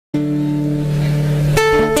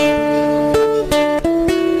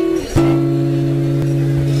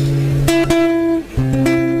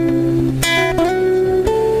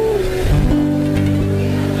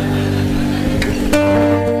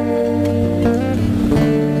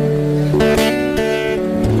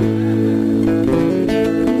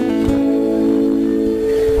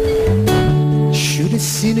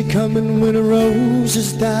coming when the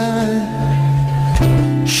roses die.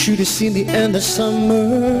 Should have seen the end of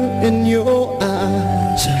summer in your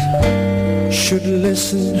eyes. Should have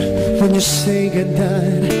listened when you say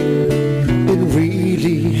goodnight. It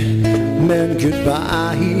really meant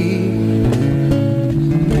goodbye.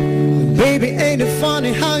 Baby, ain't it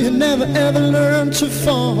funny how you never ever learn to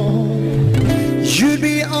fall? You'd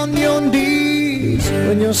be on your knees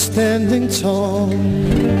when you're standing tall.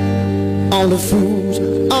 All the fools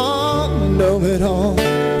all know it all.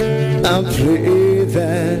 I'll play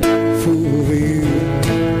that fool for you.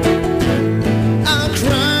 I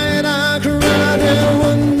cried, there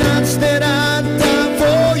were nights that I'd die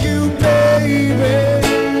for you, baby.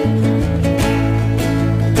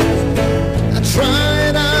 I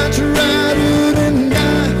tried to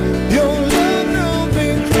deny your love, don't be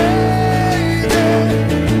crazy,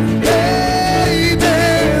 baby.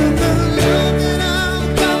 The love that I've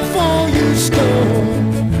got for you's gone.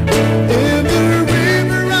 In the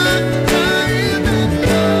river I'm crying and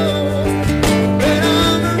love, and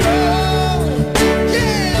I'm wrong,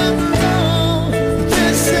 yeah I'm wrong,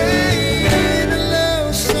 just saying a love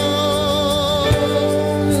song.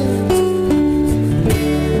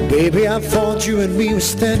 Baby, I thought you and me were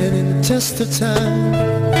standing in the test of time,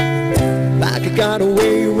 like I got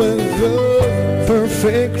away with the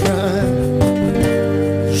perfect crime.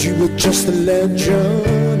 You were just a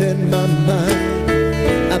legend in my mind.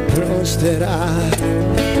 I promised that I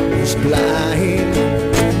was blind.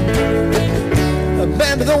 I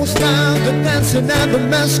remember those times of dancing at the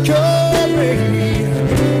masquerade.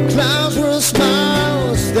 Clouds were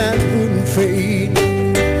smiles that wouldn't fade.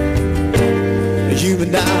 You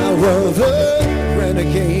and I were the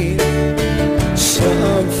renegade.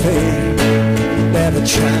 Something never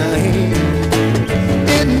tried.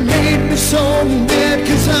 It made me so mad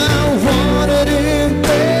 'cause I wanted it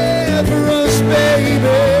bad for us,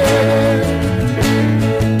 baby.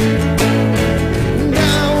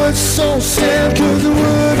 Now it's so sad 'cause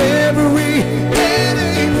whatever we had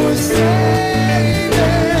ain't was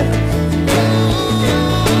saving. Oh,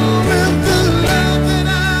 with the love that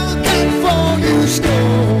I've got for you's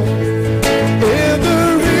gone. In the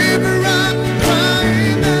river I'm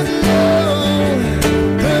crying that love,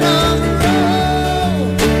 but I'm wrong,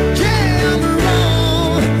 yeah I'm wrong.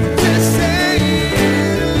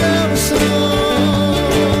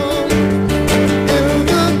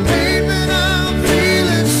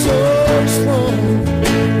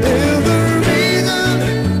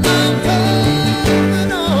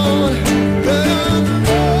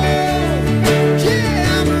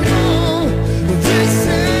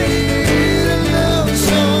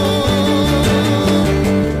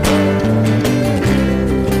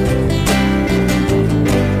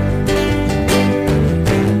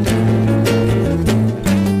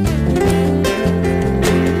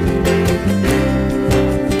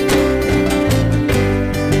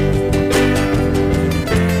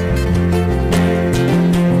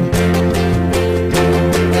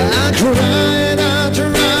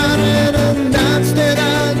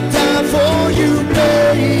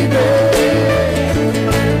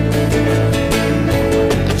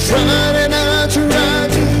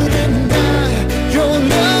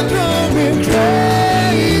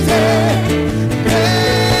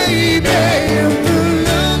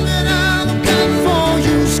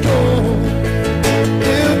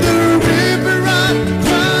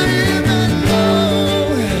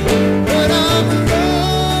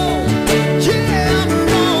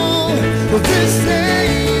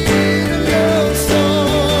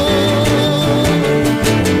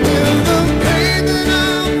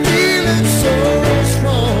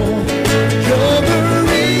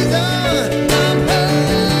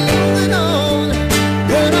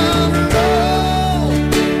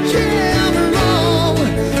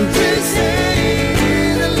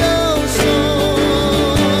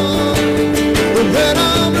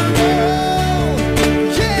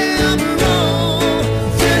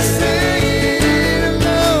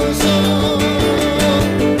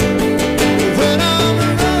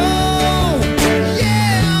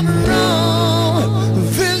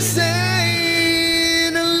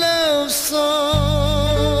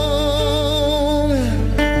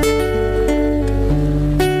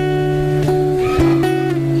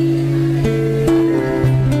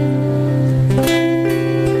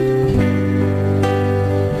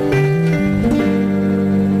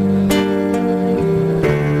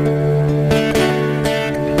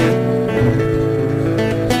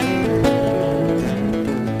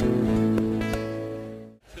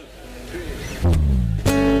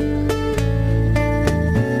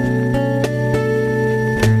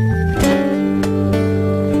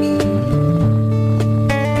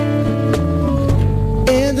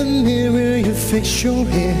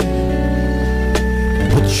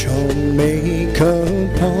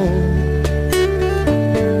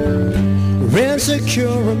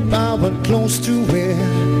 close to where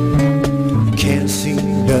you can't see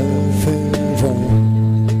nothing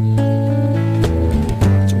wrong.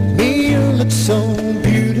 To me you look so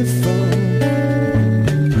beautiful,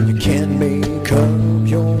 you can't make up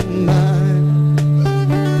your mind.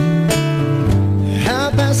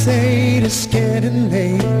 8:30, it's getting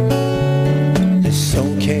late. It's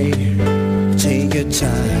okay, take your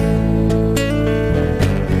time.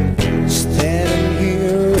 Standing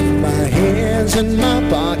here with my hands in my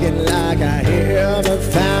pocket like I have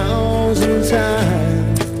 1,000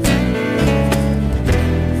 times.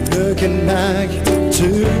 Looking back to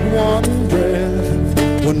one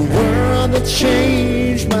breath, one word that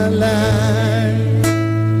changed my life.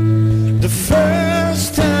 The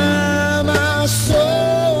first time I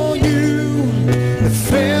saw you, it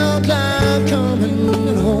felt like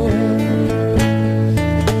coming home.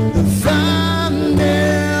 If I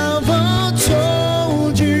never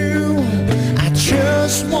told you, I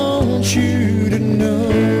just want you to know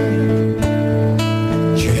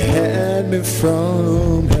you had me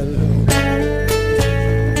from hello.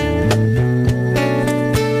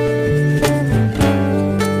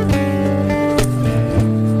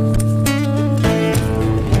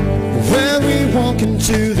 When we walk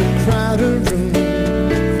into the crowded room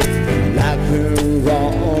like we're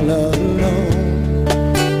all alone,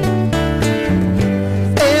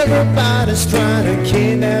 everybody's trying to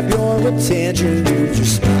kidnap your attention. You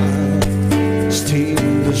just smile, steal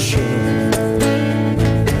the show.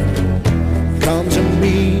 Come to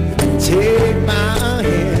me, take my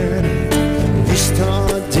hand, we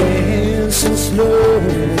start dancing slow.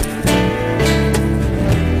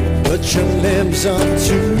 Put your lips up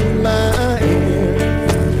to my ear,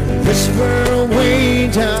 whisper way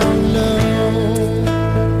down low.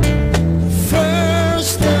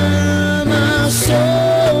 First time I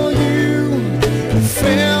saw you, it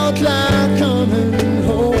felt like coming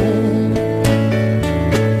home.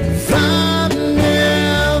 If I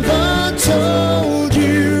never told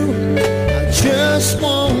you, I just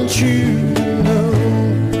want you to know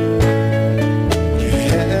you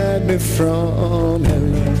had me from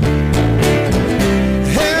hello.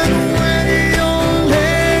 And when you're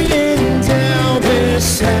laying down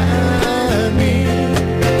beside me,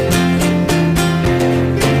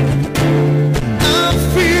 I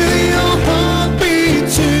feel your heartbeat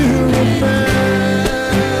to remind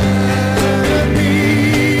me.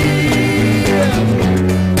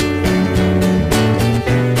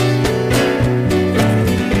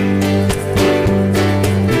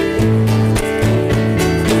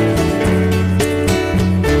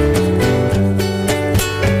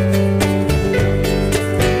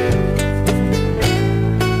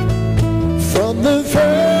 From the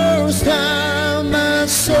first time I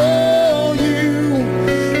saw you,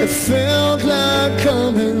 it felt like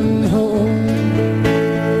coming home.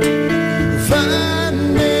 If I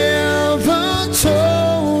never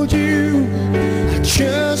told you, I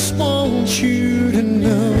just want you to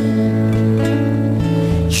know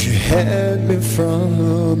you had me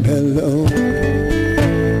from hello.